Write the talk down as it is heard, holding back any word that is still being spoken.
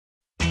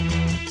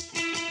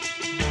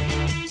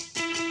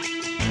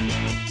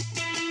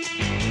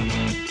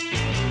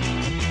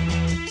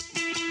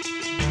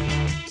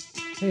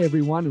Hey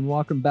everyone, and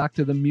welcome back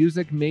to the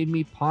Music Made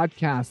Me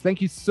podcast.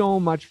 Thank you so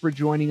much for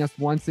joining us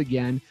once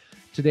again.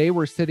 Today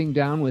we're sitting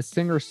down with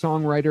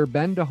singer-songwriter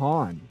Ben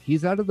DeHan.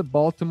 He's out of the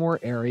Baltimore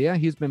area.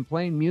 He's been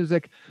playing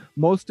music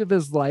most of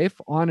his life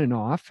on and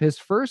off. His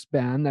first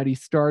band that he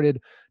started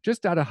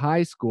just out of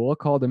high school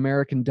called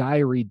American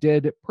Diary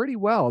did pretty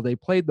well. They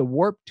played the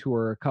Warped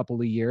Tour a couple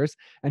of years,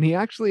 and he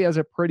actually has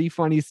a pretty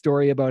funny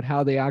story about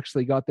how they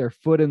actually got their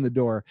foot in the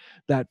door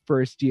that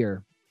first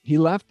year. He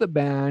left the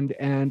band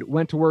and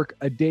went to work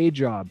a day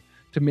job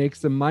to make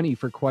some money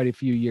for quite a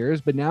few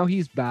years, but now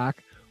he's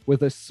back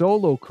with a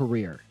solo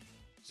career.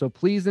 So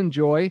please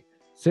enjoy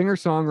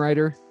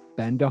singer-songwriter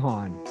Ben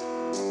DeHan.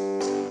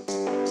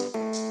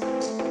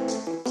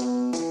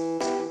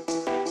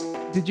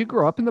 Did you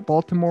grow up in the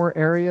Baltimore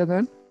area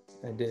then?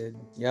 I did.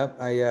 Yep.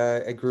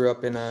 I grew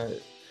up in a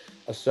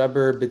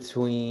suburb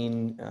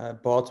between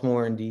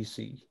Baltimore and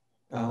DC.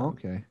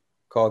 Okay.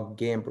 Called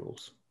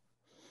Gambrills.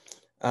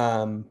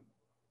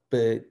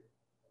 But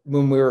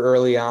when we were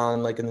early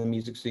on, like in the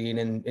music scene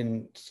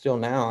and still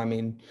now, I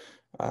mean,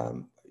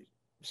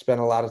 spent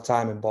a lot of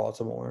time in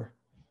Baltimore.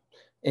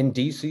 And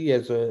DC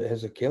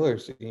has a killer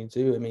scene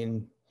too. I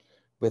mean,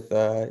 with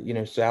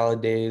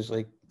Salad Days,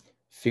 like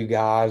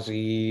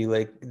Fugazi,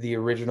 like the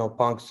original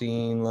punk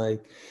scene,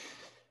 like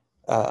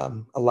a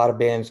lot of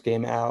bands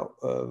came out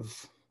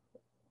of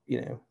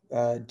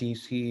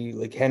DC,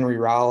 like Henry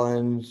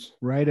Rollins.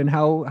 Right. And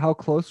how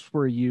close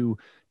were you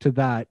to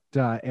that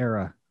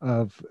era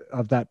of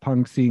that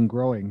punk scene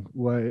growing?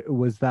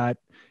 Was that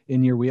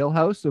in your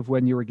wheelhouse of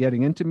when you were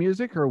getting into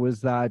music, or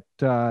was that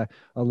a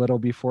little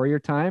before your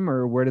time,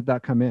 or where did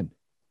that come in?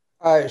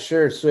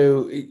 Sure.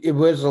 So it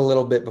was a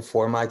little bit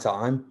before my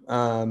time,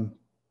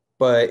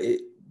 but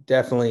it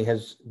definitely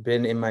has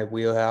been in my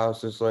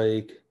wheelhouse as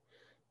like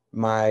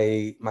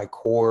my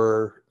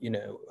core,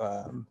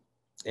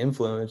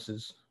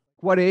 influences.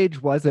 What age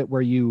was it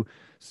where you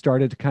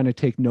started to kind of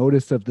take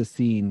notice of the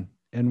scene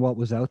and what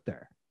was out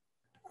there?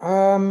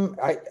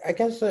 I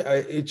guess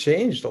it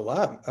changed a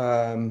lot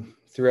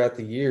throughout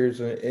the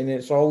years, and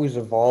it's always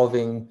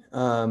evolving.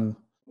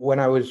 When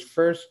I was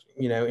first,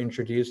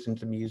 introduced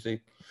into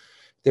music,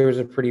 there was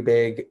a pretty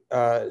big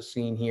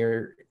scene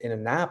here in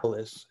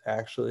Annapolis,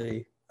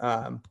 actually,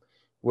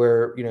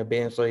 where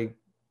bands like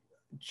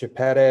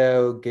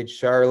Geppetto, Good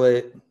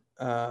Charlotte,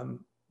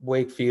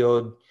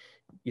 Wakefield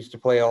used to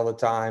play all the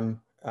time.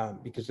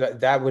 Because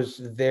that was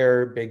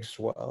their big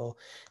swell.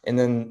 And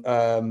then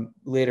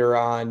later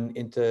on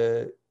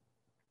into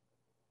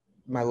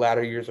my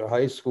latter years of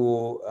high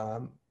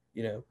school,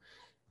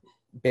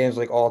 bands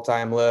like All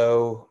Time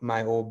Low,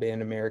 my old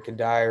band American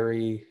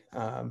Diary,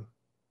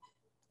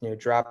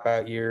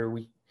 Dropout Year,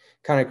 we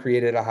kind of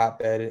created a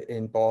hotbed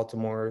in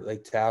Baltimore,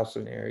 like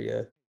Towson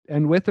area.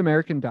 And with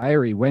American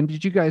Diary, when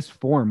did you guys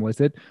form?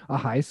 Was it a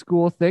high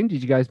school thing?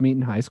 Did you guys meet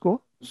in high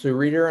school? So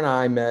Reader and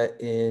I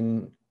met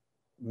in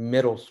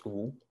middle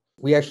school.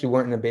 We actually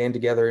weren't in a band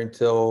together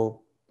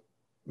until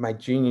my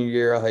junior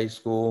year of high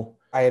school.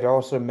 I had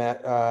also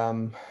met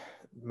one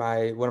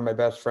of my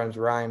best friends,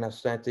 Ryan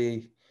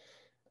Astenti,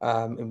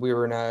 and we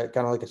were in a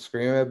kind of like a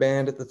screamo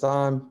band at the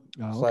time, /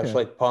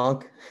 like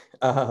punk.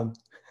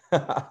 It's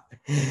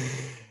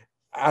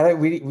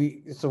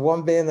the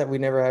one band that we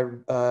never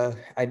had.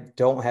 I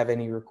don't have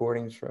any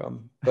recordings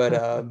from,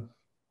 but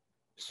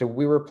so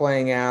we were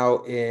playing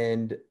out,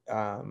 and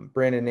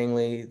Brandon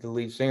Ingley, the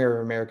lead singer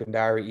of American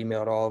Diary,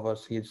 emailed all of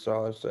us. He had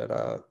saw us at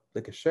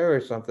like a show or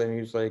something.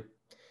 He was like,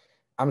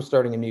 "I'm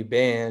starting a new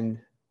band,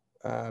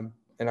 and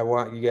I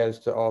want you guys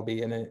to all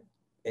be in it."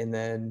 And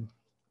then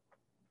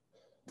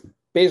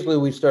basically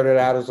we started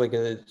out as like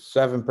a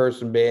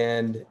 7-person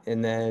band,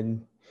 and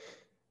then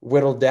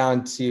whittled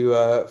down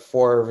to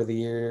 4 over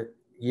the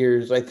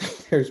years. I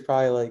think there's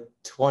probably like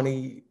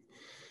 20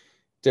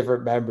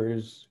 different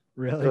members.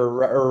 Really? Or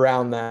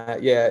around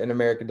that, yeah, in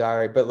American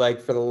Diary. But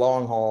like for the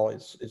long haul,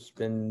 it's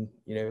been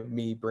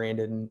me,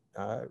 Brandon,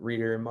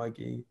 Reader, and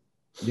Mikey.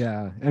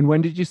 Yeah. And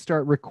when did you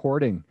start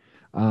recording?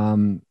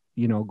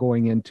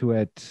 Going into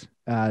it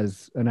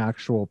as an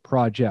actual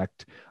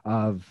project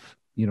of,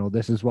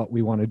 this is what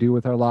we want to do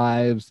with our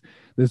lives.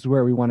 This is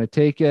where we want to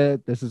take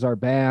it. This is our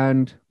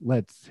band.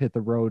 Let's hit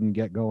the road and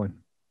get going.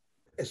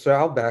 So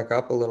I'll back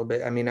up a little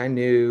bit. I mean, I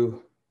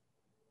knew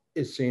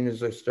as soon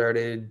as I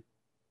started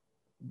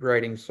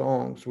writing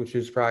songs, which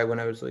is probably when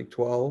I was like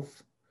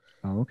 12.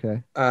 Oh,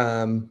 okay.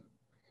 And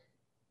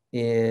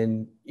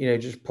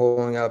just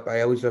pulling up,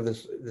 I always have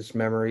this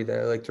memory that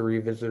I like to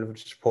revisit of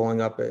just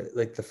pulling up at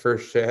like the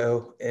first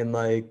show, and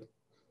like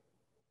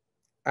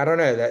I don't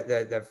know,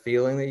 that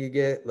feeling that you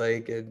get,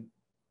 like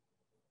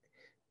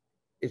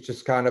it's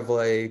just kind of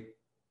like,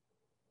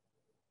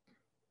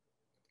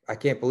 I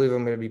can't believe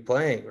I'm going to be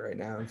playing right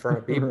now in front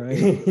of people.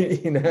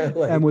 Right.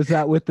 Like, and was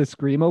that with the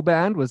Screamo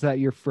band? Was that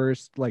your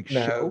first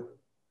show?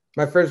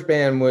 My first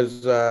band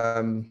was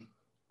a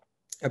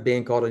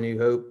band called A New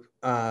Hope,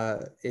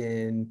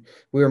 and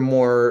we were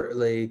more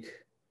like,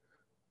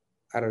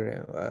 I don't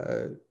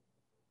know,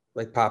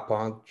 like pop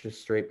punk,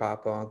 just straight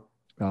pop punk.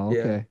 Oh,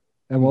 okay.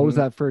 And what was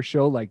that first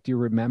show like? Do you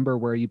remember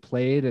where you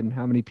played and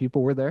how many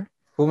people were there?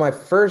 Well, my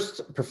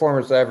first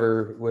performance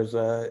ever was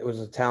it was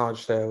a talent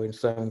show in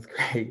seventh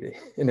grade,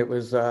 and it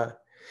was I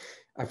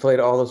played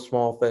all the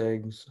small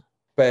things.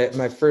 But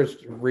my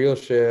first real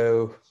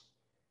show,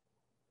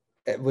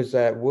 it was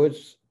at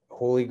Woods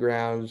Holy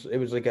Grounds. It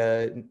was like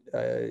a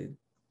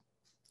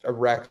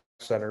rec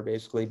center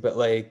basically, but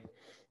like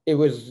there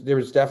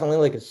was definitely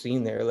like a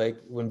scene there. Like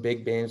when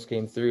big bands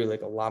came through,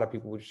 like a lot of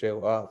people would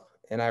show up.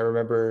 And I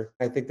remember,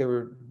 I think there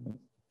were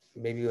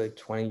maybe like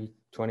 20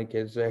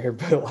 kids there,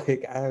 but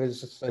like I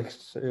was just like,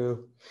 so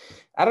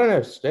I don't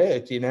know,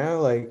 stoked, you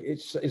know, like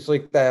it's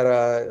like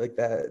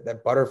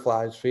that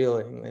butterflies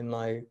feeling. And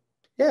like,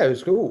 yeah, it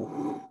was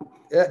cool.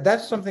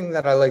 That's something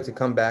that I like to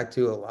come back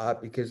to a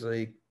lot, because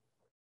like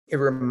it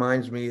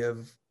reminds me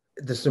of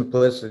the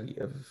simplicity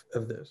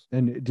of this.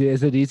 And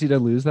is it easy to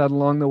lose that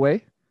along the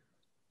way?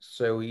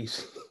 So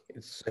easy.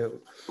 It's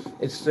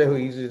so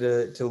easy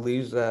to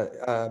lose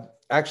that.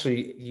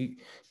 Actually,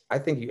 I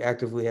think you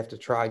actively have to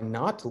try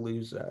not to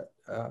lose that.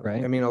 I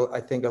Right. mean, I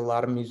think a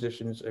lot of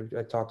musicians,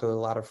 I talk to a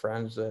lot of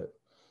friends that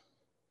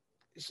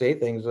say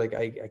things like,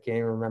 I can't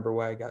even remember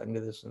why I got into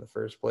this in the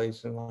first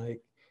place. And like,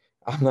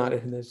 I'm not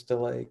in this to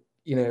like,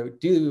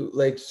 do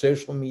like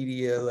social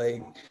media,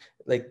 like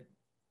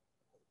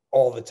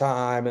all the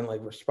time and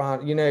like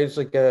respond, it's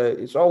like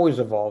it's always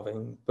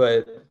evolving,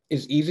 but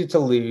it's easy to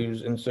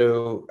lose. And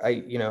so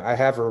I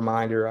have a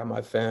reminder on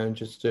my phone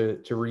just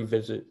to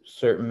revisit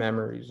certain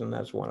memories, and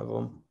that's one of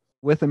them.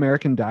 With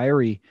American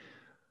Diary,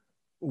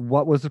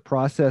 what was the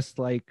process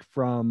like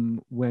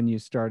from when you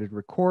started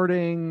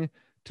recording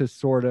to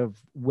sort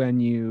of when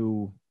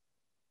you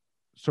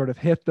sort of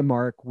hit the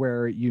mark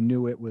where you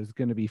knew it was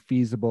going to be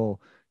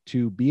feasible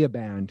to be a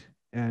band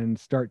and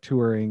start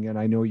touring? And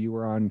I know you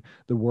were on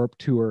the Warp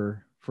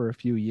Tour for a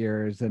few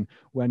years. And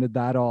when did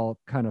that all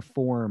kind of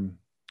form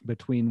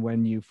between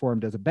when you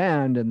formed as a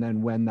band and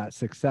then when that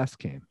success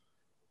came?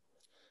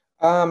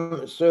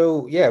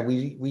 So yeah,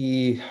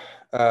 we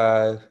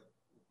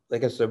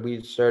like I said,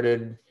 we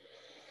started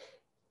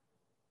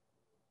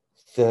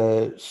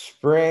the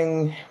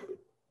spring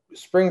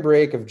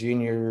break of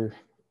junior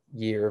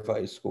year of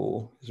high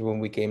school is when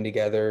we came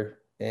together,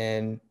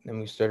 and then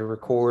we started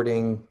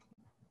recording.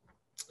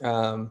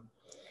 Um,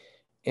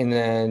 and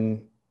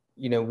then,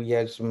 we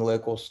had some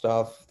local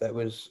stuff that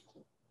was,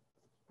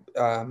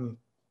 um,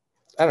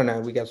 I don't know,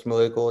 we got some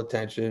local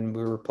attention.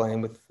 We were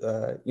playing with,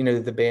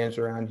 the bands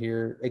around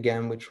here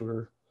again, which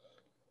were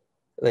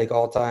like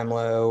All Time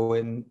Low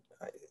and,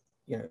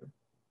 you know,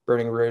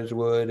 Burning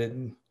Rosewood,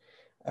 and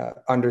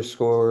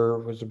Underscore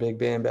was a big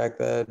band back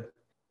then.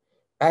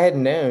 I had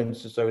known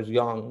since I was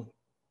young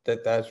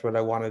that that's what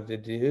I wanted to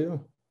do.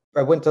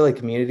 I went to like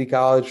community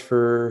college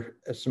for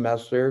a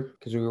semester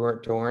because we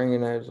weren't touring,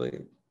 and I was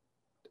like,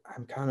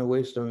 I'm kind of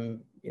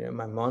wasting,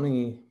 my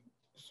money.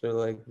 So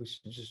like we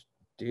should just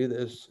do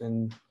this.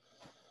 And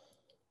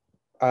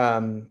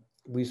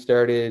we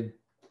started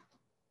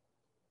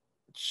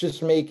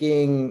just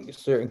making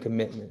certain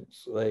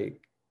commitments.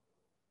 Like,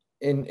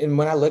 and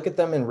when I look at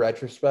them in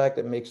retrospect,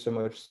 it makes so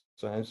much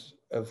sense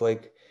of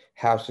like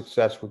how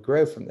success would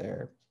grow from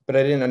there. But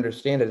I didn't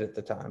understand it at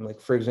the time.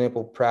 Like, for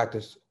example,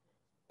 practice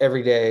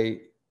every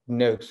day,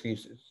 no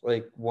excuses,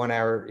 like 1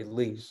 hour at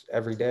least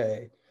every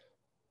day.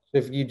 So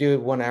if you do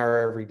it 1 hour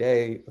every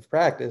day of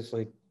practice,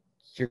 like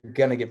you're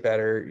gonna get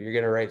better. You're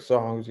gonna write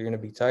songs. You're gonna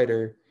be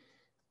tighter.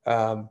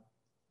 Um,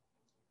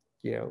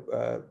 you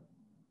know,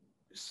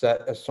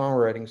 set a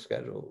songwriting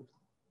schedule,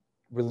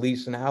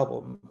 release an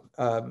album.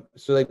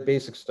 So like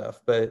basic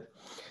stuff. But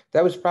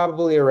that was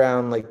probably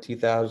around like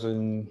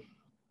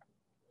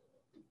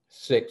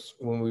 2006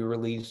 when we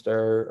released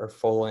our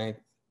full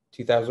length.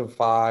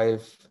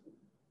 2005,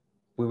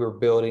 we were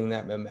building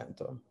that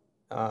momentum,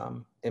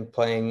 and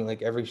playing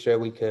like every show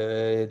we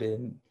could,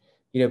 and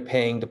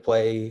paying to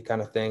play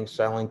kind of thing,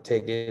 selling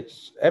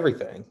tickets,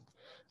 everything.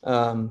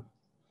 Um,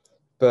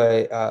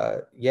 but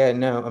yeah,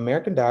 no,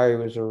 American Diary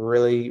was a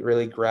really,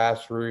 really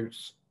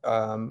grassroots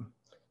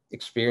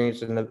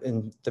experience,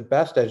 and the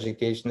best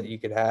education that you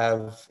could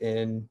have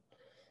in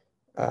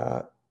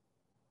uh,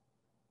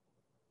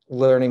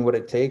 learning what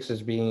it takes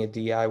as being a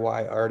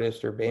DIY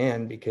artist or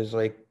band, because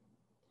like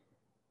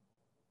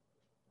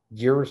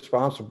you're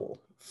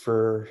responsible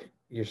for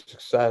your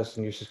success,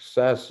 and your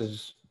success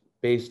is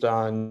based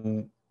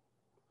on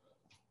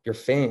your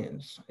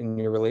fans and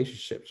your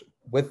relationships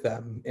with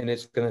them, and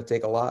it's going to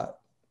take a lot.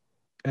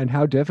 And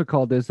how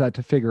difficult is that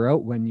to figure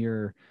out when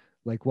you're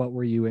like, what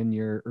were you in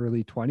your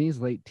early 20s,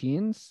 late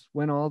teens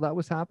when all that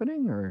was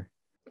happening? Or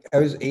I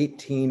was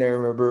 18. I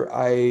remember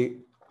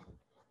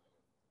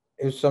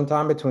it was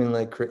sometime between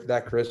like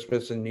that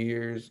Christmas and New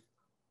Year's,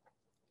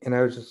 and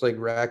I was just like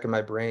racking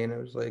my brain. I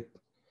was like,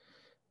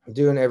 I'm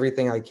doing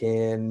everything I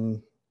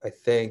can, I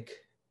think.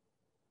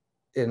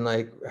 And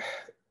like,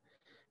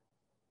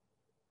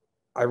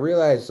 I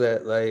realized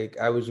that like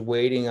I was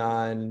waiting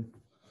on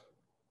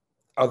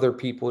other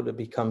people to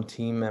become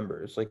team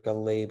members, like a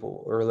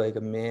label or like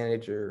a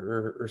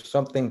manager or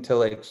something to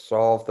like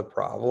solve the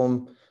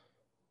problem.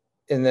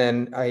 and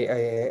then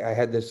I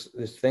had this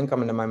thing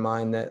come into my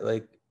mind that,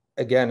 like,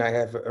 again, I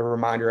have a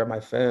reminder on my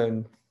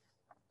phone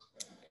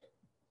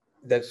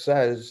that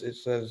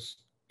says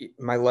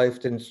my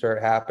life didn't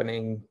start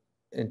happening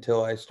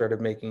until I started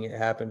making it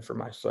happen for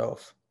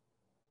myself.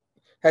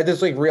 I had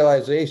this like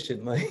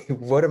realization, like,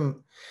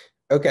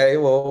 okay,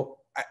 well,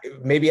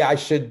 maybe I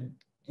should,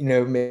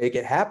 make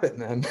it happen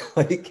then.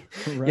 Like,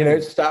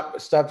 Right. stop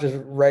just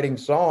writing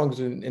songs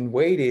and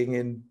waiting,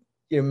 and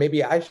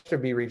maybe I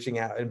should be reaching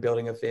out and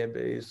building a fan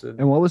base. And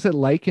And what was it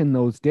like in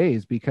those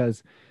days?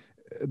 Because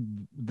uh,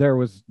 there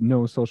was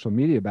no social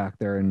media back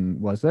there,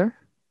 and was there?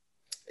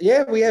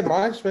 yeah, we had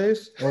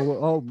MySpace.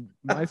 Oh,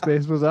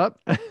 MySpace was up.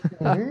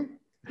 Mhm.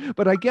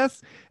 But I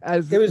guess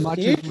as It was much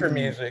as huge for we,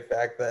 music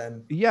back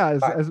then. yeah,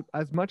 But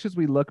as much as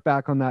we look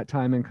back on that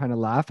time and kind of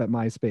laugh at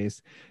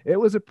MySpace, it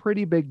was a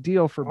pretty big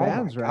deal for oh my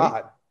bands, right?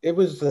 God, it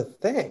was the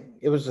thing.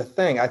 It was the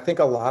thing. I think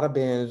a lot of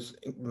bands,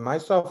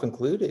 myself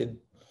included,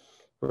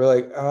 were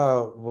like,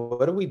 oh,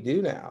 what do we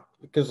do now?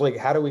 Because, like,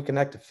 how do we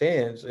connect to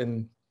fans?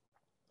 And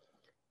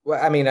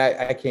well, I mean,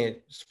 I can't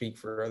speak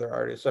for other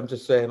artists. I'm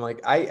just saying,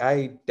 like,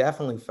 I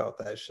definitely felt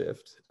that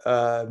shift,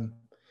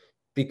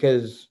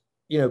 because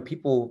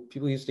people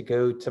used to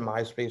go to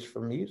MySpace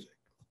for music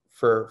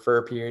for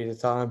a period of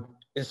time.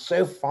 It's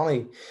so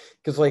funny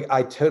because, like,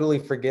 I totally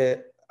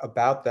forget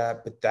about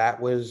that, but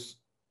that was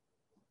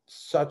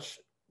such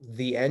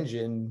the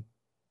engine.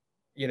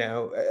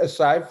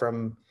 Aside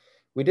from,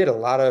 we did a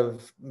lot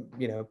of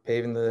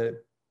paving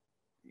the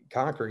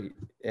concrete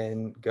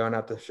and going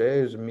out to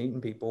shows and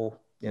meeting people.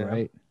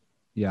 Right.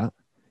 Yeah.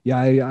 Yeah,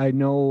 I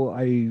know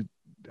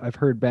I've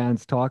heard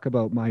bands talk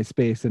about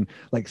MySpace and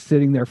like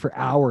sitting there for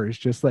hours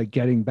just like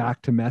getting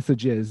back to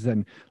messages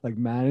and like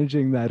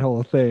managing that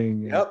whole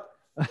thing. And Yep.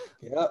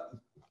 Yep.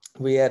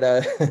 We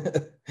had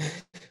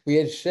we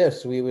had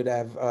shifts. We would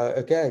have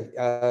okay,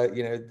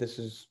 this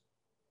is,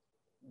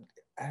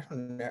 I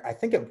don't know. I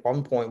think at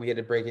one point we had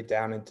to break it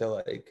down into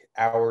like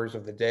hours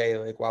of the day,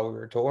 like while we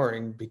were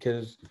touring,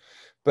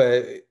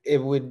 but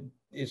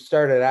it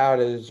started out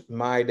as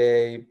my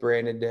day,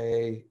 Brandon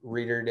day,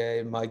 Reader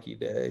day, Mikey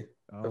day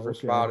of oh, okay.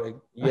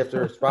 responding. You have to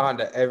respond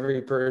to every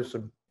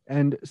person.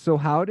 And so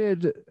how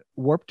did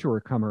Warp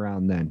Tour come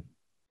around then?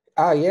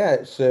 Ah,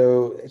 yeah.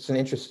 So it's an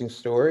interesting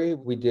story.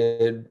 We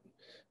did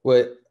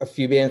what a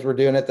few bands were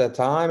doing at that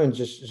time, and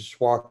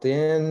just walked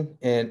in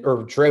and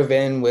or drove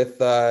in with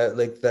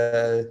like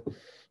the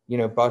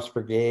bus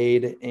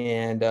brigade,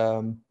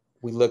 and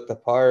we looked the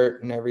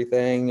part and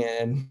everything,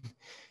 and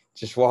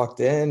just walked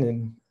in.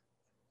 And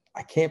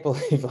I can't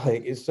believe,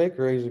 like, it's so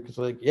crazy because,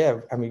 like,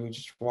 yeah, I mean, we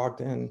just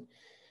walked in.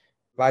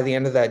 By the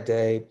end of that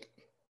day,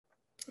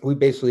 we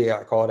basically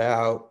got called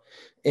out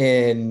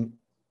and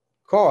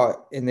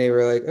caught, and they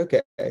were like,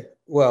 okay,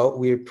 well,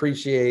 we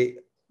appreciate,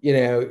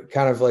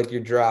 kind of like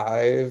your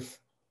drive.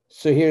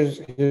 So here's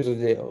the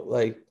deal.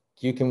 Like,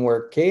 you can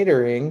work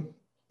catering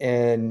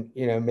and,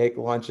 make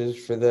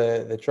lunches for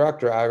the truck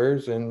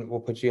drivers, and we'll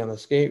put you on the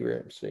skate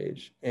ramp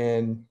stage.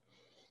 And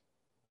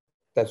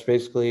that's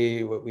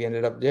basically what we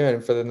ended up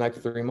doing for the next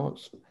 3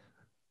 months.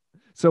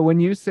 So when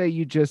you say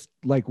you just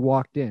like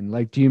walked in,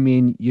 like do you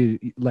mean you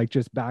like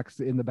just backs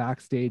in the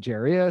backstage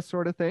area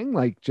sort of thing?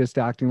 Like just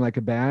acting like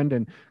a band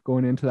and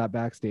going into that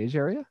backstage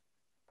area?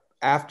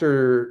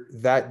 After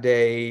that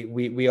day,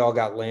 we all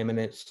got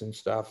laminates and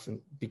stuff, and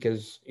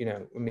because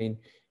I mean,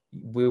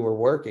 we were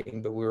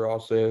working, but we were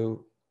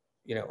also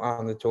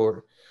on the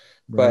tour.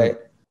 Right.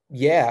 But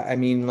yeah, I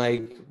mean,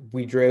 like,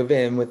 we drove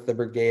in with the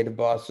brigade of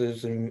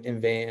buses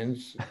and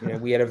vans.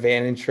 We had a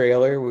van and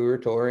trailer. We were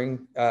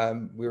touring.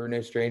 We were no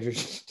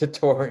strangers to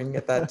touring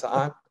at that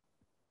time.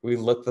 We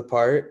looked the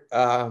part.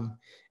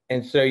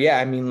 And so, yeah,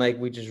 I mean, like,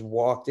 we just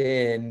walked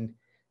in,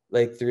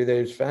 like, through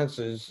those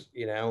fences,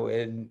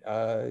 and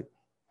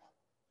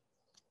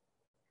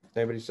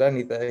nobody said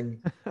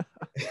anything.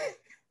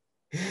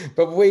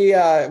 But we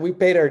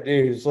paid our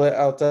dues.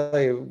 I'll tell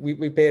you,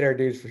 we paid our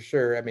dues for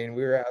sure. I mean,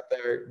 we were out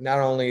there not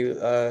only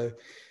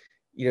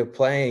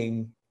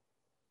playing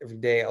every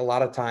day, a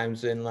lot of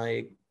times in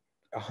like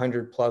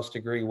 100+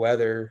 degree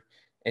weather,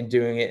 and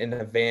doing it in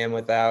a van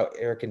without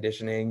air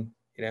conditioning.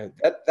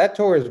 That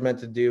tour is meant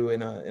to do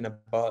in a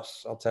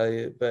bus, I'll tell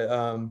you. But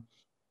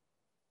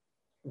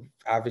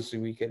obviously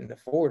we couldn't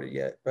afford it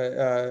yet.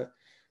 But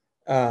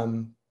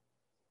um,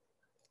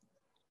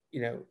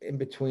 in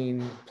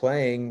between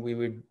playing, we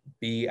would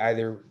be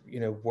either,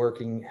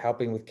 working,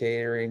 helping with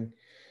catering,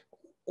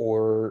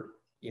 or,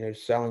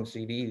 selling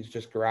CDs,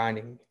 just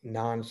grinding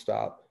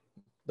nonstop.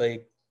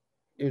 Like,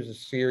 it was a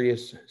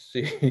serious,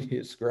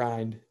 serious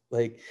grind.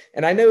 Like,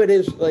 and I know it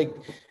is, like,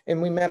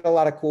 and we met a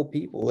lot of cool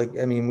people. Like,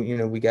 I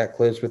mean, we got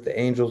close with the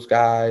Angels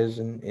guys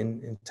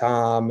and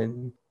Tom,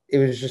 and it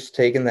was just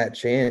taking that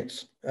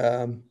chance.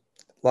 A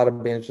lot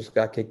of bands just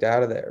got kicked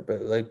out of there,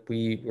 but like,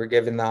 we were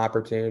given the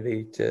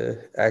opportunity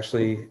to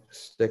actually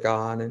stick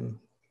on, and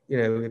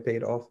it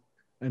paid off.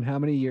 And how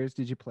many years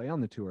did you play on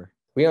the tour?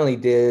 We only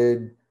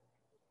did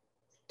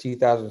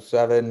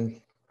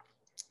 2007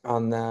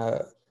 on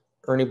the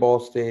Ernie Ball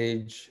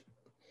stage,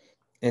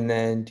 and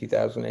then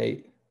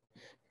 2008.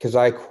 because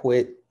I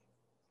quit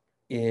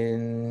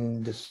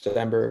in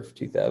December of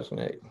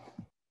 2008.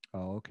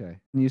 Oh, okay.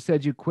 And you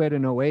said you quit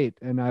in '08,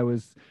 and I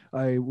was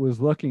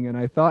looking, and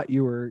I thought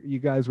you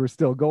guys were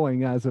still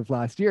going as of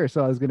last year.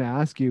 So I was going to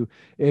ask you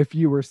if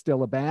you were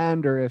still a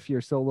band or if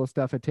your solo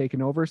stuff had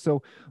taken over.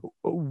 So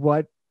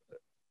what,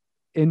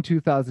 in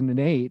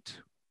 2008,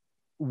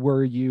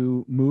 were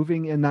you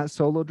moving in that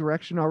solo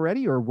direction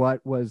already, or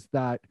what was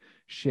that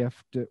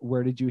shift?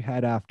 Where did you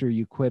head after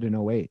you quit in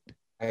 '08?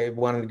 I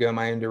wanted to go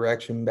my own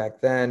direction back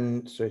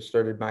then, so I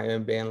started my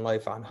own band,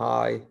 Life on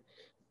High,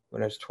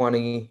 when I was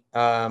 20.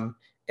 And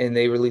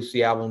they released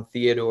the album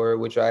Theodore,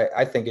 which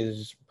I think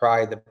is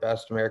probably the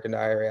best American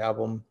Diary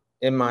album,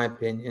 in my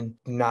opinion,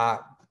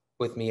 not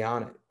with me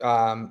on it.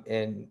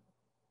 And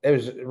it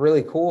was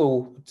really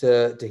cool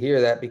to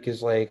hear that,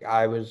 because like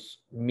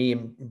me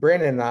and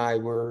Brandon and I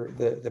were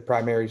the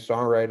primary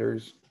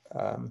songwriters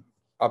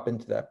up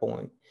into that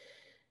point.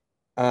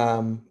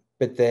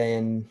 But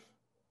then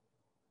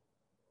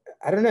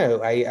I don't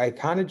know, I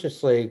kind of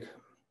just like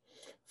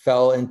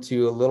fell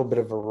into a little bit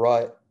of a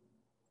rut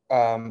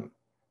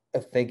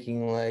of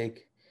thinking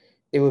like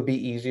it would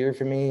be easier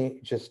for me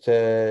just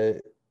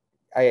to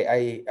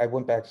I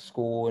went back to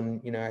school,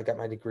 and I got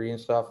my degree and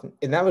stuff,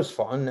 and that was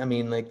fun. I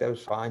mean, like, that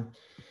was fine.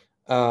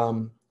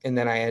 And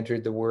then I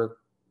entered the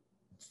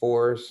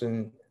workforce,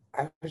 and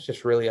I was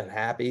just really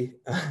unhappy.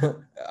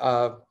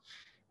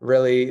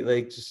 Really,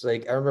 like, just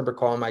like, I remember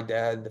calling my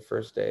dad the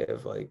first day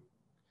of like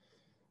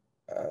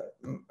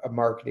a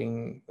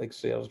marketing, like,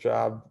 sales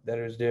job that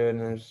I was doing,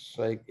 and I was just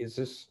like, is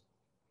this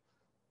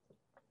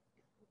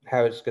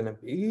how it's gonna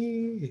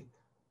be?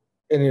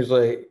 And he was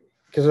like,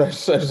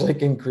 because I was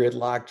like in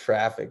gridlock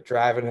traffic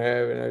driving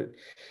home, and I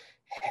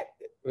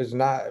was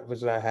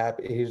not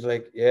happy. He was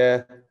like,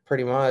 yeah,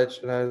 pretty much.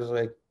 And I was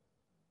like,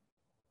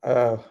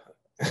 oh.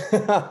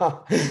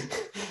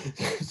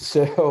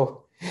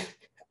 So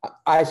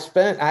I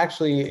spent,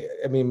 actually,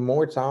 I mean,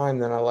 more time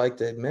than I like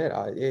to admit,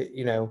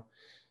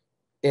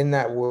 in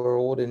that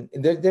world, and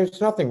there's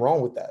nothing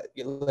wrong with that.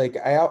 Like,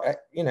 I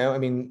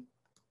mean,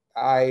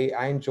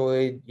 I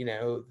enjoyed,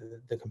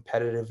 the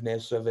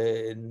competitiveness of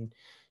it, and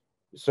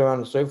so on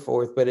and so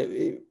forth. But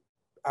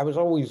I was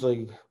always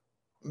like,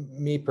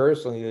 me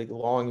personally, like,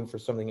 longing for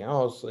something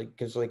else, like,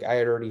 because like I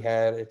had already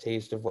had a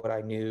taste of what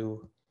I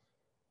knew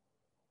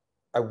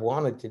I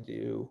wanted to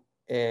do.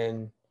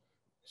 And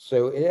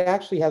so it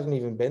actually hasn't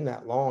even been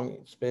that long.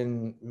 It's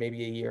been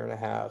maybe a year and a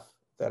half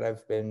that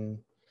I've been,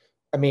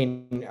 I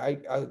mean,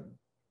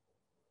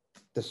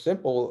 the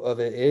simple of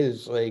it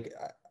is like,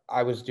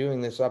 I was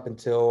doing this up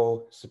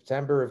until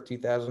September of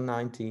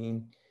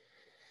 2019.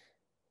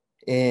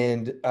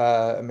 And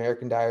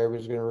American Diary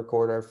was going to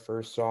record our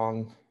first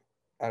song,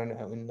 I don't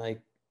know, in like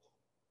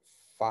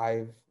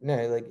 8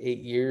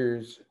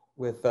 years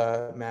with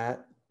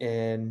Matt.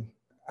 And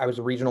I was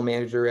a regional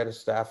manager at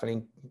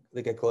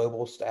a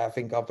global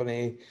staffing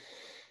company.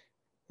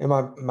 And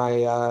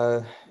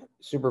my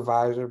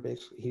supervisor,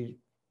 basically, he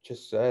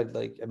just said,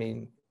 like, I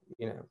mean,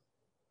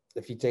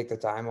 if you take the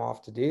time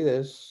off to do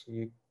this,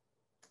 you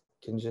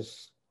can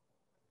just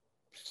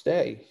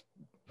stay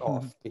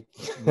off.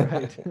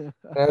 Right. And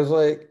I was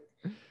like,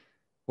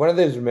 one of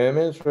those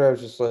moments where I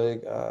was just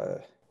like, I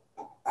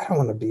don't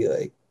want to be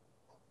like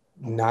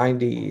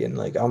 90 and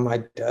like on my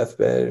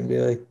deathbed and be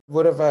like,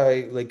 what if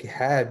I like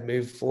had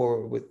moved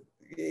forward with,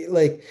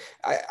 like,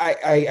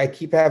 I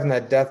keep having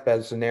that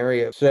deathbed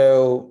scenario.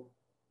 So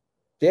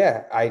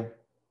yeah,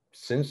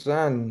 since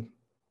then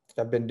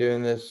I've been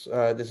doing this.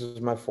 This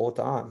is my full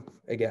time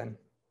again.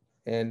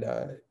 And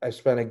I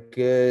spent a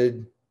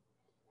good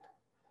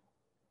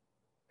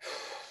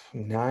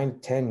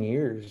 9-10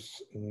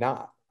 years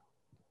not.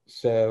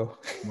 So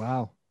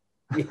Wow.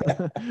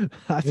 yeah.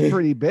 That's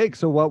pretty big.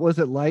 So what was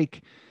it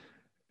like,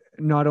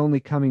 not only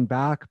coming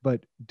back,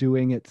 but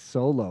doing it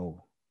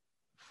solo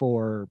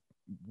for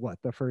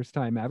the first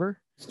time ever?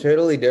 It's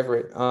totally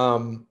different.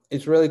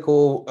 It's really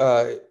cool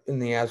in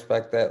the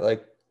aspect that,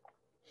 like,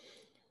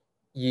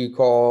 you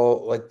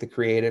call like the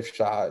creative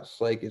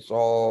shots, like it's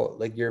all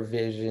like your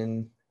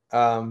vision.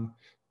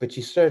 But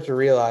you start to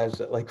realize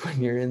that, like, when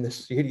you're in the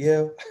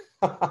studio,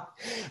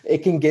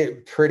 it can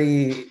get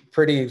pretty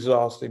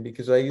exhausting,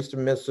 because I used to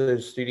miss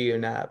those studio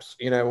naps,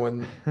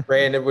 when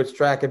Brandon was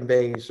tracking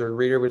bass, or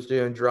Reader was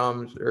doing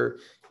drums, or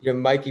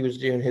Mikey was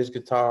doing his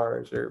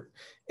guitars, or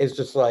it's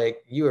just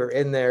like you are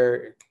in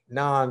there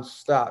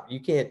nonstop.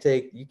 You can't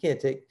take,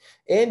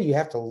 and you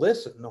have to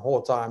listen the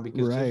whole time,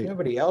 because there's Right.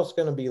 nobody else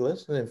going to be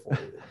listening for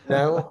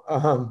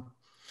you.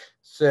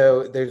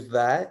 So there's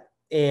that.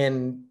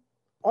 And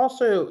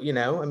also,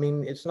 I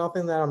mean, it's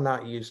nothing that I'm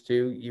not used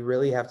to. You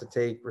really have to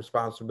take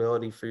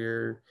responsibility for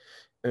your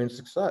own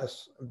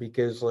success,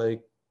 because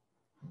like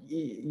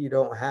you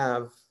don't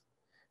have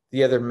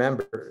the other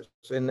members.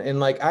 And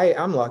like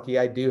I'm lucky,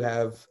 I do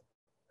have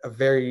a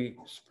very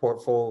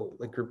supportful,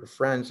 like, group of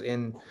friends.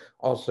 And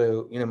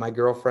also, my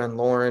girlfriend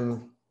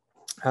Lauren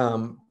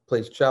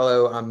plays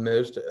cello on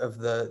most of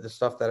the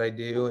stuff that I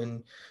do,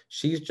 and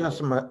she's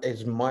just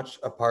as much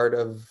a part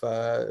of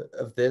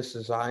this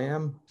as I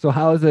am. So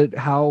how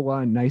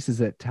nice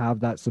is it to have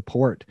that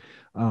support,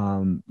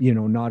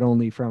 not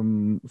only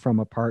from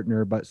a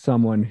partner, but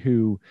someone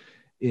who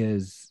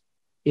is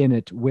in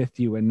it with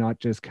you and not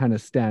just kind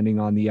of standing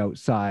on the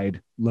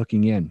outside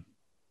looking in?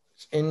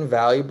 It's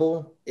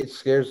invaluable. It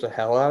scares the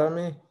hell out of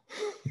me.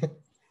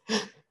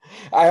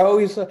 I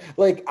always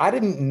like, I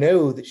didn't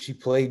know that she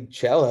played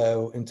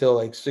cello until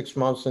like 6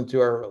 months into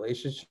our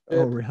relationship.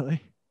 Oh,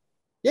 really?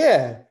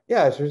 Yeah.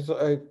 She was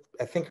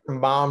I think her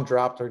mom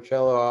dropped her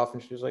cello off,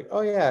 and she was like,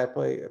 "Oh yeah, I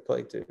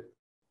play too."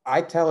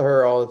 I tell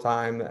her all the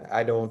time that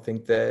I don't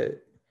think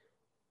that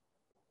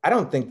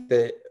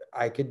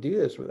I could do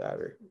this without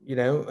her.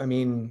 I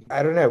mean,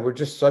 I don't know. We're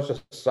just such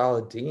a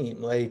solid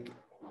team, like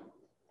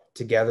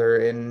together,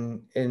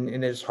 and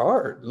it's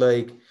hard.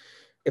 Like,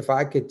 if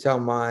I could tell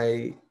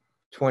my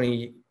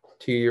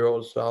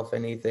 22-year-old self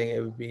anything,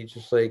 it would be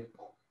just like,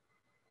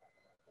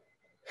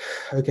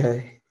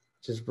 okay,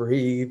 just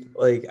breathe.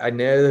 Like, I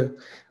know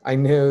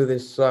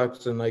this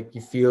sucks, and like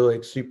you feel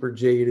like super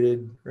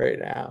jaded right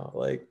now.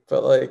 Like,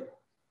 but like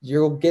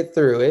you'll get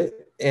through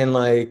it, and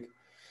like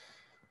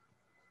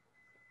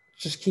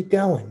just keep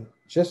going.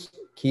 Just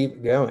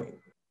keep going.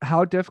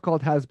 How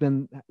difficult has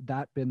been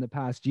the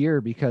past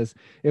year? Because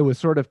it was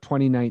sort of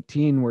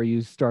 2019 where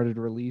you started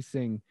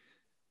releasing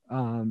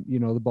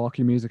the bulk of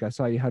your music. I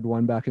saw you had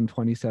one back in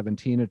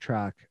 2017, a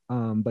track,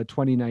 but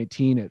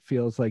 2019, it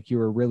feels like you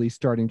were really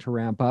starting to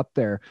ramp up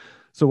there.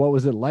 So what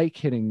was it like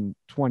hitting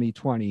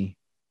 2020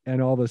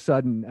 and all of a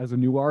sudden, as a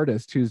new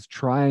artist who's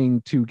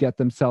trying to get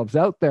themselves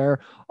out there,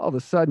 all of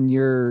a sudden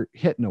you're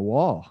hitting a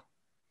wall?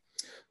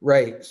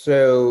 Right.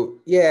 So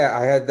yeah,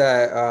 I had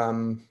that.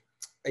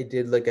 I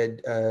did like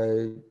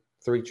a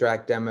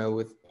 3-track demo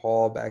with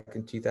Paul back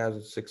in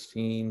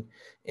 2016,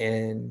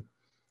 and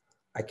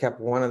I kept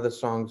one of the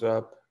songs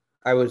up.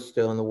 I was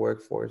still in the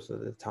workforce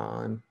at the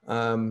time.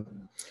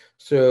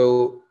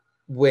 So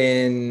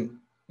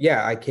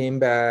I came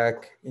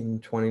back in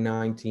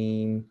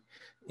 2019,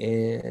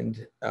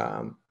 and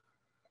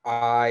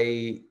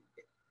I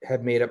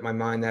had made up my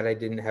mind that I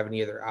didn't have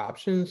any other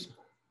options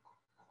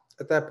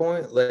at that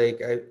point.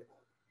 Like,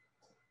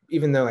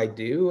 even though I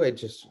do, I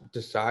just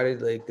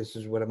decided like this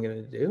is what I'm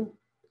gonna do,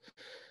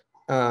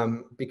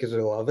 because I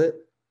love it,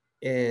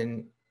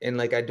 and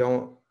like I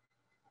don't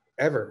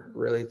ever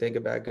really think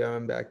about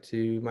going back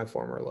to my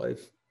former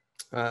life.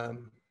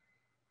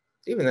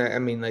 Even though, I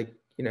mean, like,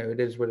 it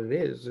is what it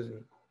is.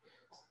 And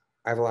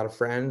I have a lot of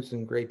friends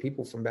and great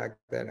people from back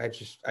then.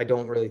 I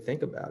don't really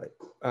think about it.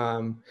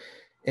 And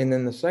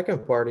then the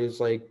second part is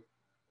like,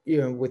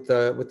 with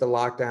the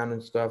lockdown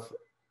and stuff,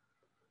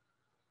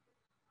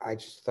 I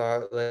just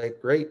thought like,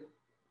 great,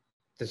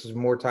 this is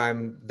more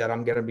time that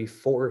I'm going to be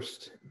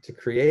forced to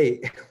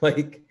create.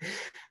 Like,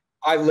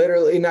 I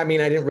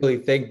didn't really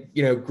think,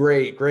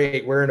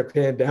 great, we're in a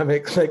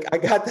pandemic. Like, I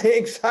got the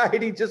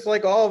anxiety just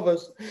like all of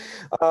us.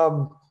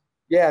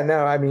 Yeah,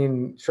 no, I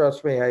mean,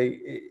 trust me,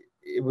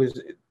 it was,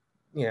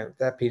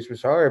 that piece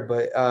was hard,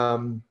 but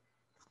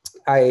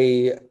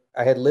I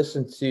had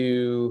listened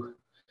to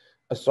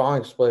a Song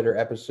Exploder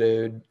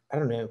episode, I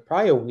don't know,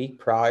 probably a week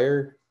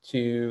prior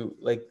to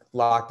like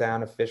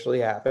lockdown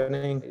officially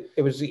happening.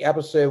 It was the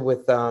episode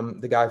with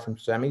the guy from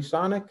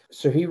Semisonic.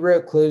 So he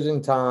wrote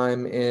Closing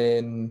Time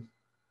in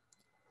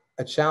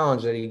a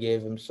challenge that he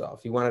gave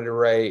himself. He wanted to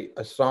write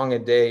a song a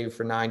day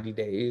for 90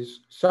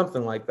 days,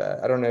 something like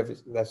that. I don't know if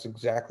that's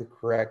exactly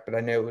correct, but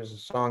I know it was a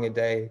song a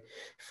day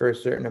for a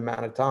certain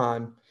amount of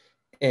time.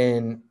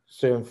 And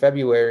so in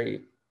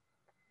February,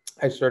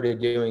 I started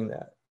doing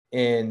that.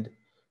 And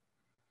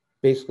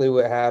basically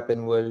what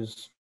happened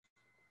was,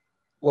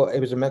 well, it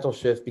was a mental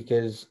shift,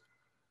 because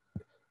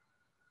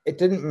it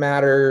didn't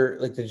matter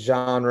like the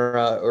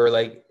genre or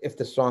like if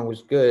the song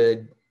was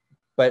good,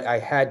 but I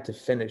had to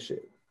finish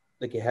it.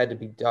 Like, it had to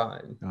be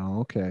done.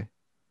 Oh, okay.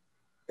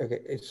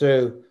 Okay.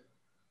 So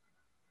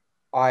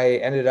I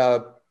ended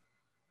up,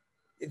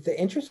 the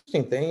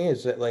interesting thing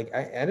is that like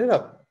I ended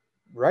up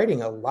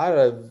writing a lot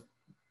of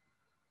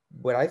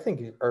what I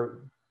think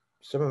are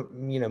some of,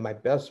 my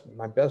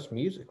best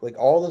music. Like,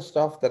 all the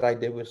stuff that I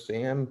did with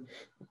Sam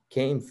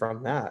came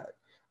from that.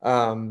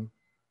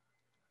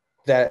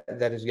 That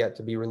is yet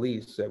to be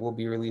released. That will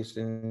be released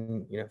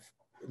in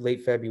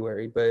late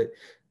February. But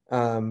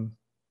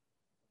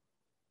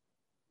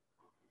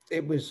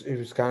it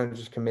was kind of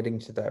just committing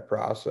to that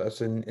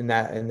process and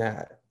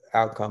that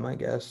outcome, I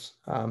guess.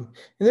 And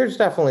there's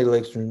definitely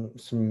like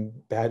some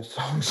bad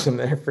songs in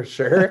there for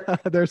sure.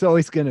 There's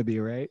always going to be,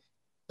 right?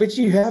 But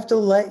you have to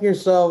let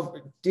yourself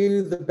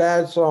do the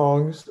bad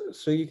songs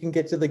so you can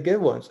get to the good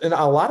ones. And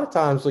a lot of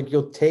times, like,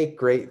 you'll take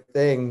great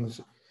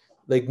things,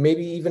 like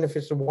maybe even if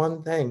it's the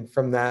one thing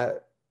from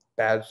that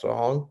bad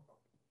song,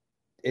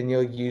 and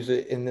you'll use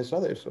it in this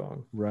other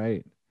song.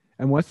 Right.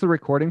 And what's the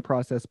recording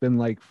process been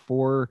like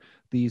for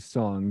these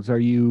songs? Are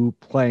you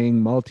playing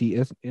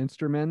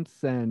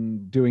multi-instruments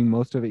and doing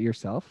most of it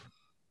yourself?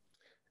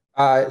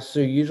 So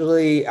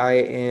usually I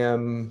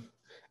am,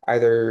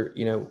 either,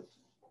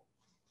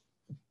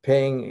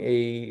 paying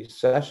a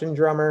session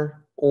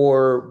drummer,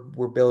 or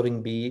we're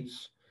building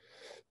beats.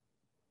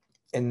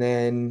 And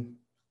then,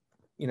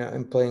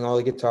 I'm playing all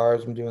the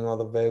guitars, I'm doing all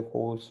the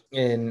vocals,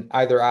 and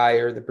either I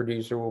or the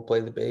producer will play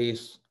the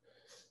bass.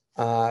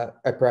 I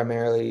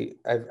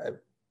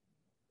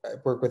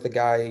work with a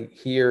guy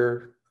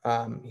here.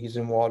 He's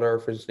in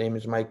Waldorf. His name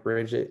is Mike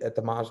Bridget at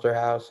the Monster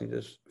House. He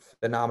does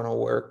phenomenal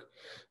work.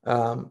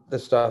 The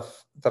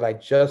stuff that I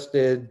just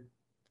did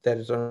that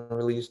is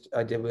unreleased,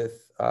 I did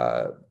with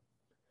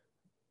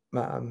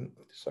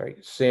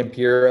Sam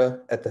Pura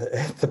at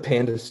the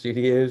Panda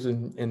Studios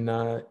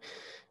in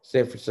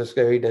San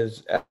Francisco. He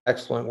does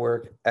excellent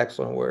work.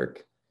 Excellent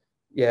work.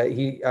 Yeah,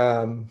 he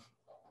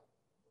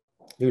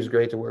was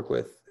great to work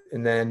with.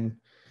 And then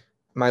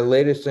my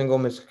latest single,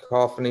 Miss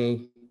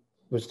Cacophony,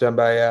 was done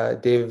by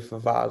David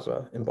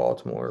Favazza in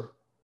Baltimore.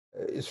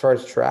 As far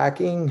as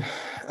tracking,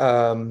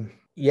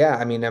 yeah,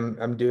 I mean,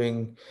 I'm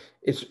doing.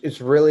 It's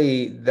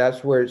really,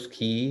 that's where it's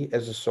key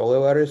as a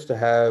solo artist to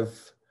have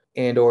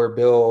and or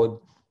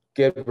build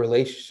good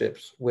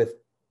relationships with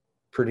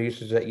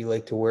producers that you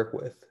like to work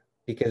with,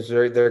 because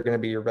they're going to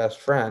be your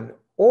best friend.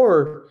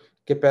 Or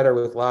get better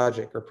with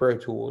Logic or Pro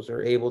Tools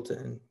or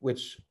Ableton,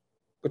 which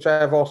I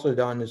have also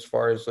done as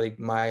far as like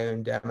my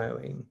own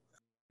demoing.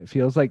 It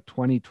feels like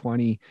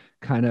 2020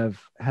 kind of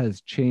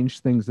has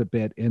changed things a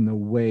bit in the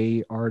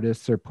way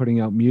artists are putting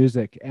out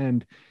music,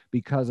 and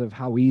because of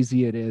how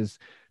easy it is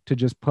to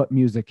just put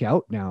music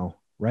out now,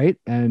 right?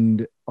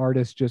 And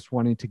artists just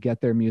wanting to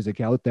get their music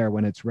out there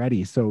when it's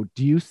ready. So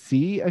do you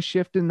see a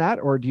shift in that,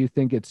 or do you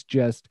think it's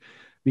just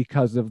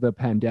because of the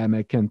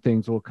pandemic and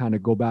things will kind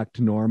of go back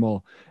to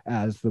normal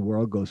as the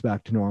world goes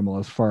back to normal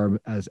as far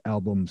as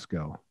albums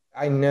go?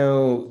 I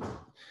know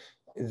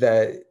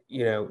that,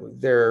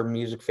 there are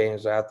music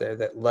fans out there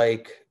that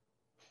like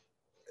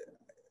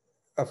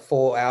a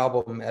full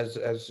album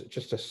as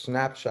just a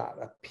snapshot,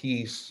 a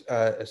piece,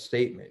 a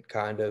statement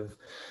kind of.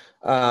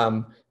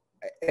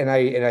 And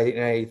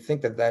I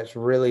think that that's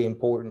really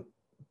important.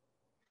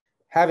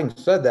 Having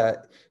said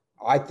that,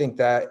 I think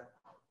that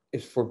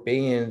is for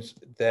bands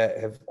that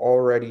have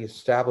already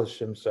established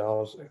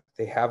themselves.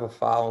 They have a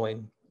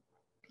following.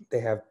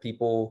 They have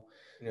people,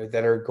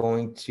 that are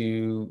going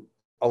to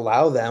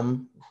allow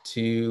them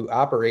to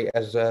operate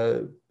as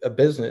a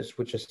business,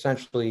 which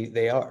essentially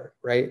they are,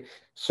 right?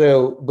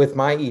 So with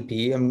my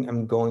EP,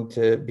 I'm going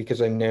to,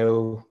 because I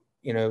know,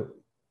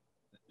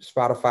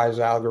 Spotify's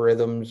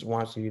algorithms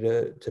wants you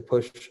to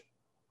push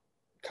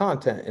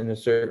content in a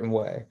certain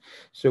way.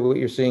 So what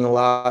you're seeing a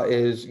lot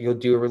is you'll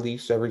do a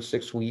release every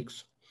 6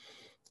 weeks.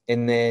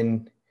 And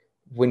then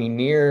when you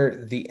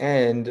near the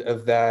end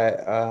of that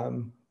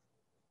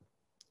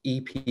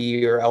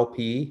EP or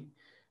LP,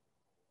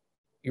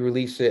 you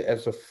release it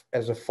as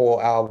a full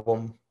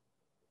album.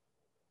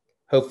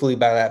 Hopefully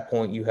by that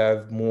point you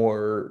have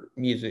more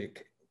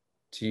music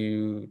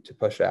to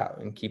push out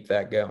and keep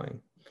that going.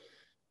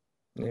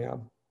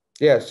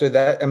 Yeah, so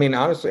that, I mean,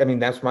 honestly, I mean,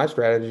 that's my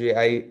strategy.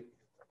 I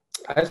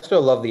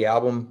still love the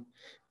album.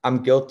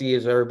 I'm guilty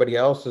as everybody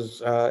else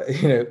is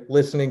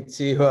listening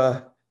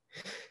to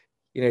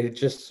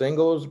just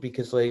singles,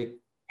 because like,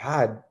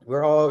 God,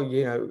 we're all,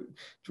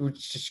 we're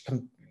just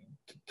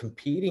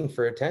competing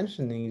for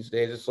attention these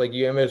days. It's like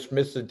you almost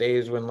miss the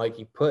days when like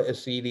you put a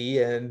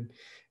CD in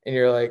and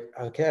you're like,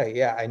 okay,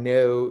 yeah, I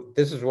know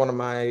this is one of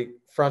my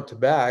front to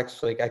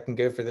backs. Like I can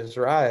go for this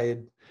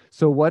ride.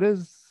 So what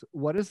does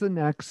the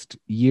next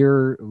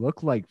year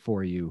look like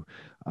for you?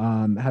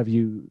 Have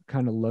you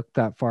kind of looked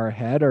that far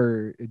ahead,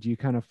 or do you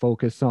kind of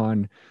focus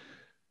on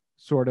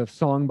sort of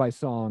song by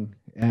song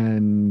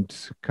and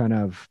kind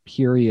of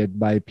period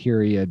by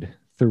period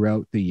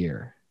throughout the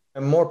year?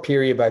 And more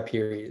period by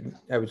period,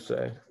 I would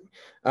say.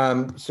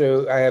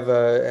 So I have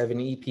an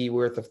EP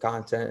worth of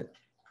content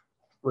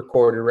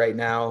recorded right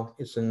now.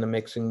 It's in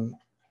the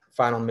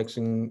final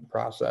mixing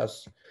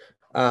process.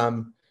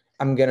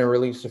 I'm gonna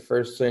release the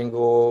first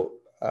single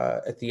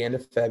at the end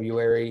of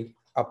February.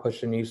 I'll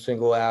push a new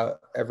single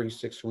out every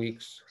 6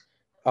 weeks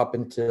up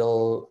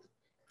until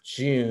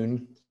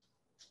June.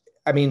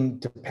 I mean,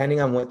 depending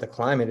on what the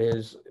climate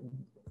is,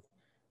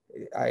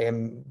 I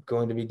am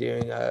going to be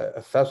doing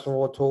a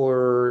festival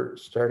tour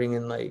starting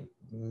in like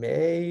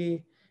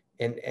May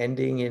and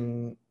ending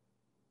in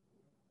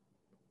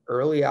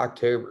early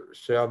October.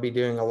 So I'll be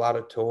doing a lot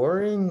of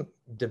touring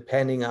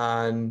depending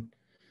on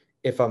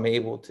if I'm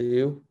able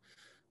to.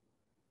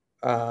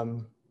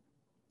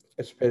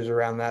 I suppose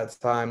around that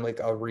time,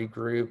 like I'll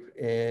regroup,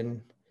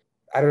 and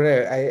I don't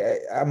know.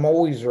 I'm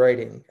always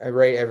writing. I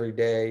write every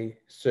day.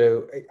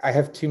 So I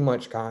have too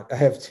much I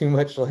have too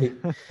much like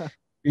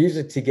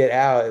music to get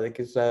out. Like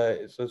it's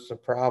a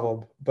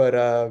problem. But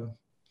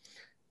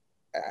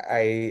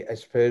I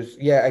suppose,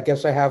 yeah, I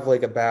guess I have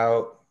like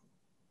about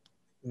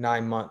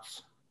 9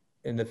 months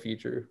in the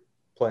future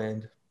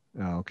planned.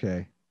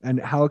 Okay. And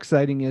how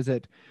exciting is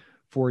it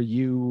for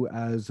you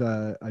as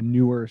a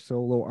newer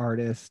solo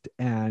artist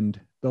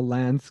and the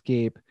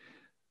landscape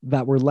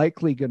that we're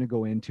likely going to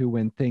go into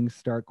when things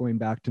start going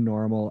back to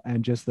normal,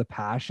 and just the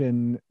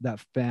passion that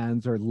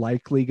fans are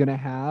likely going to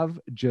have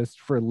just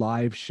for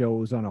live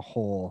shows on a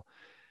whole.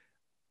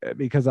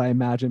 Because I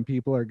imagine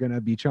people are going to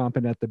be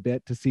chomping at the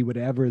bit to see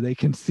whatever they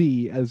can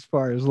see as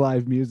far as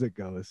live music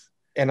goes.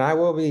 And I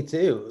will be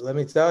too, let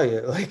me tell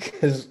you, like,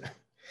 because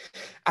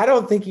I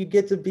don't think you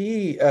get to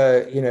be,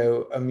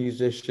 a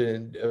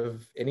musician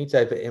of any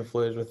type of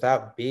influence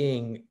without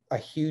being a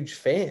huge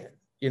fan,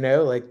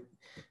 like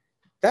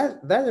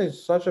that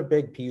is such a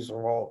big piece of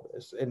all of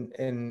this.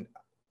 And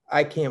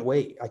I can't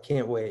wait. I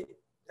can't wait.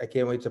 I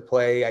can't wait to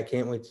play. I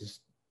can't wait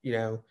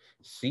to,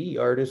 see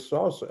artists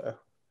also.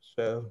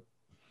 So,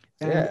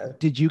 And yeah.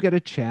 did you get a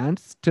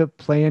chance to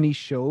play any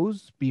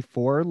shows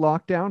before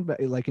lockdown? But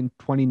like in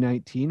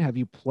 2019, have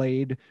you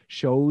played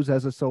shows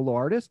as a solo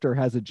artist, or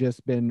has it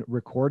just been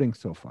recording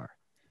so far?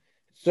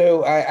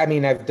 So I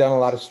mean, I've done a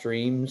lot of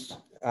streams.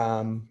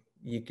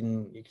 You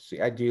can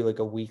see I do like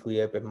a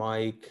weekly open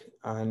mic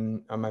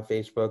on my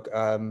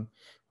Facebook.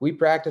 We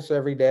practice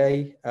every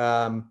day.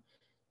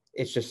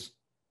 It's just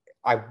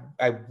I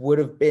would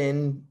have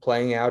been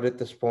playing out at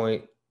this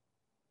point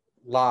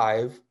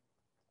live,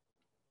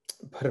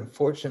 but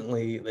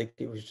unfortunately, like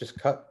it was just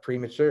cut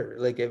premature.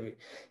 Like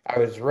I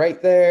was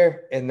right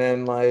there, and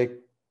then like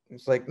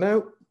it's like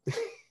nope.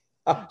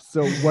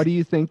 So what do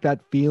you think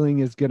that feeling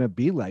is going to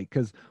be like?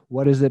 Because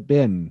what has it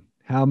been?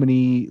 How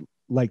many,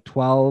 like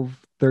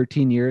 12,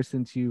 13 years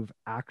since you've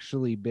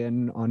actually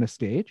been on a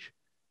stage?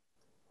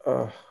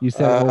 You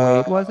said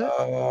 '08, was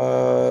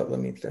it? Let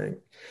me think.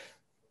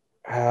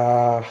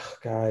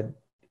 God,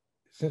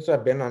 since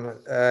I've been on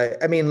it,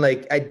 I mean,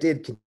 like I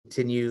did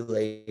continue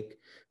like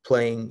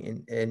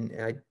playing,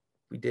 and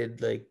we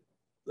did like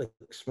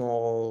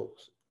small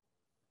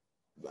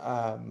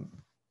um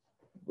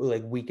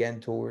like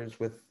weekend tours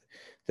with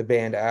the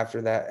band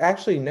after that.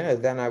 Actually, no,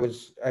 then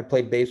I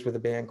played bass with a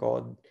band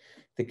called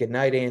the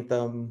Goodnight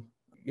Anthem.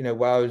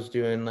 While I was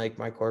doing like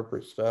my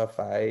corporate stuff,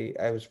 I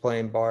was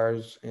playing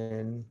bars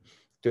and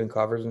doing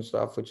covers and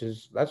stuff,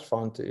 that's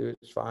fun too.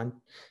 It's fun.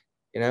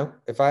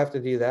 If I have to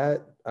do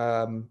that,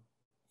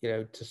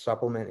 to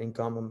supplement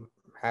income, I'm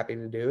happy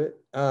to do it.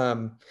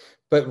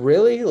 But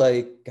really,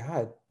 like,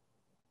 God,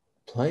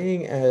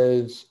 playing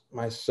as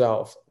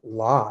myself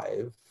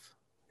live,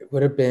 it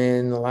would have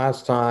been the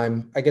last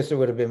time, I guess it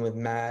would have been with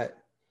Matt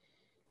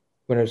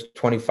when I was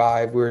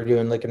 25. We were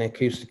doing like an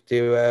acoustic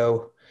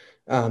duo.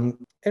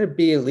 It'd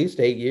be at least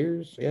 8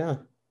 years. Yeah.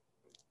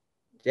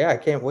 Yeah, I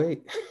can't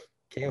wait.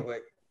 Can't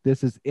wait.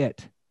 This is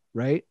it,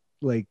 right?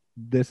 Like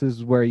this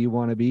is where you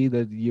want to be,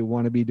 that you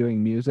want to be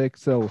doing music.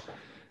 So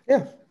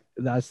yeah,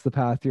 that's the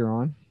path you're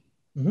on.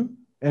 Mm-hmm.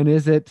 And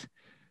is it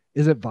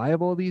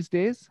viable these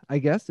days? I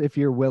guess if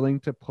you're willing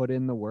to put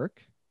in the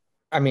work.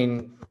 I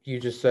mean, you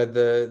just said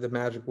the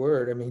magic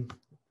word. I mean,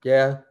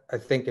 yeah, I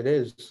think it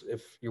is.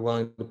 If you're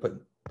willing to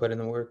put in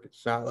the work,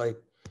 it's not like,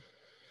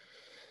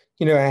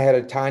 I had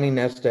a tiny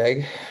nest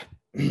egg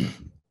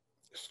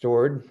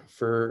stored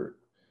for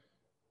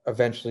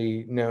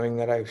eventually knowing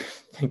that I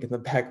think in the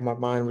back of my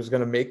mind was going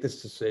to make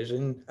this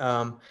decision.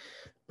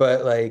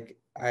 But like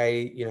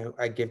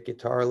I give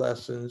guitar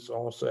lessons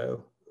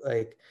also.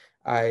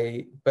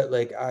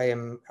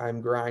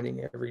 I'm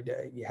grinding every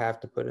day. You have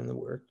to put in the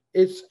work.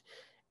 It's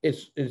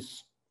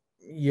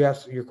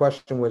yes, your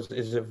question was,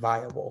 is it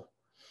viable?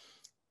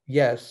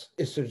 Yes,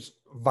 it's as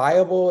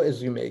viable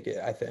as you make it,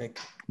 I think.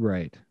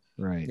 Right.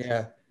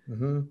 Yeah.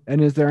 Mm-hmm.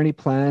 And is there any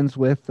plans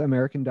with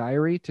American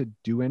Diary to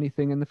do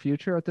anything in the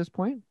future at this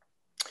point?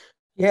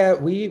 Yeah,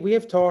 we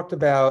have talked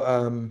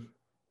about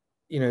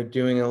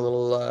doing a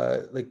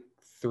little like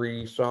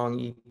 3-song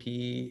EP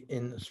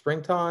in the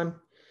springtime.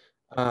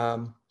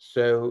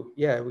 So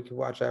yeah, we could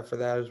watch out for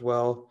that as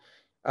well.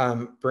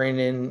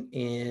 Brandon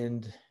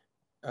and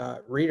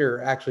Reader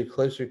are actually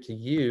closer to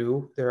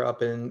you. They're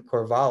up in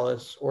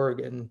Corvallis,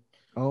 Oregon.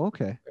 Oh,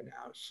 okay. Right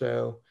now.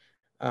 So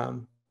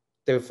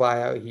they would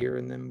fly out here,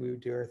 and then we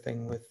would do our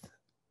thing with,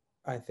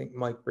 I think,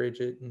 Mike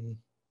Bridget, and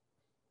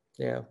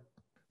yeah.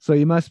 So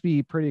you must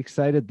be pretty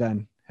excited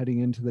then heading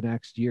into the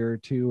next year or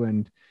two,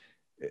 and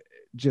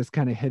just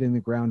kind of hitting the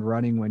ground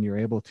running when you're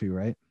able to,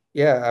 right?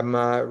 Yeah, I'm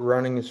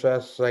running as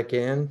fast as I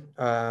can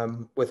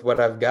with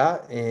what I've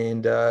got,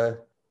 and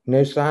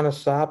no sign of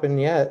stopping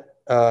yet.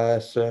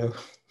 So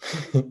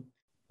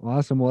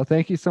Awesome. Well,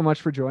 thank you so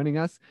much for joining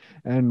us,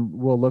 and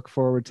we'll look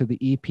forward to the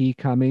EP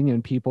coming,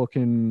 and people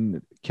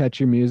can catch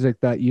your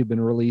music that you've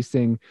been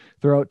releasing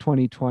throughout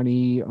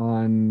 2020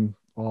 on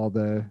all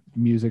the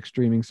music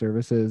streaming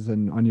services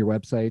and on your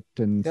website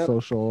and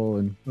social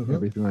and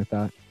everything like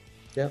that.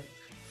 Yep.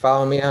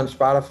 Follow me on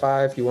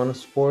Spotify if you want to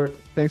support.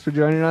 Thanks for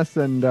joining us,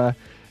 and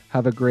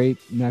have a great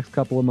next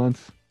couple of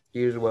months.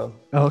 You as well.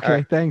 Okay,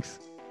 right. Thanks.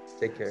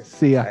 Take care.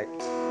 See ya. Bye.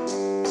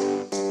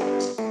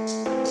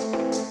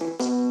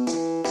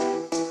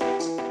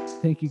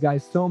 Thank you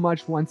guys so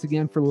much once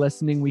again for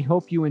listening. We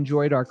hope you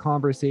enjoyed our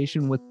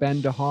conversation with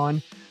Ben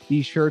DeHan.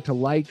 Be sure to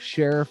like,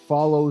 share,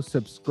 follow,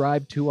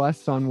 subscribe to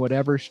us on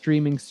whatever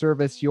streaming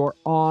service you're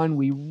on.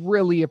 We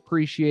really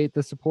appreciate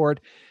the support.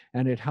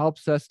 and it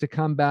helps us to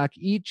come back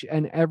each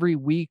and every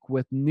week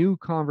with new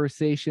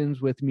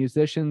conversations with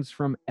musicians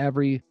from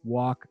every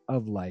walk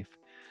of life.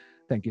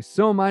 Thank you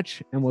so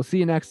much, and we'll see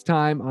you next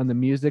time on the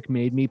Music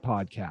Made Me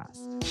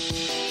podcast.